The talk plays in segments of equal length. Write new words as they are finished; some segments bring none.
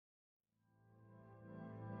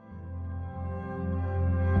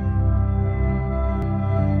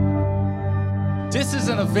This is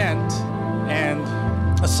an event and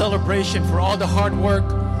a celebration for all the hard work,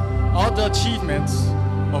 all the achievements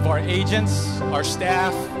of our agents, our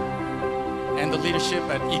staff, and the leadership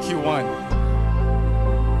at EQ1.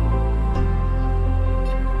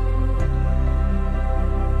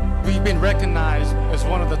 We've been recognized as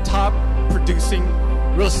one of the top producing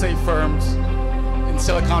real estate firms in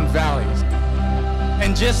Silicon Valley.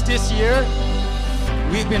 And just this year,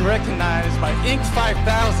 we've been recognized by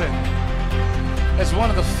EQ15th as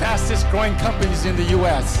one of the fastest growing companies in the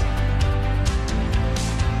US.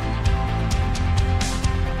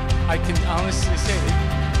 I can honestly say,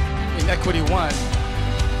 in Equity One,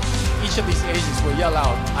 each of these agents will yell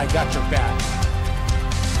out, "I got your back."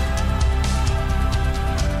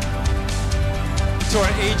 To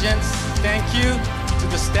our agents, thank you. To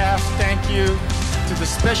the staff, thank you. To the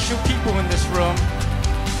special people in this room,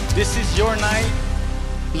 this is your night.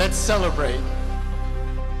 Let's celebrate.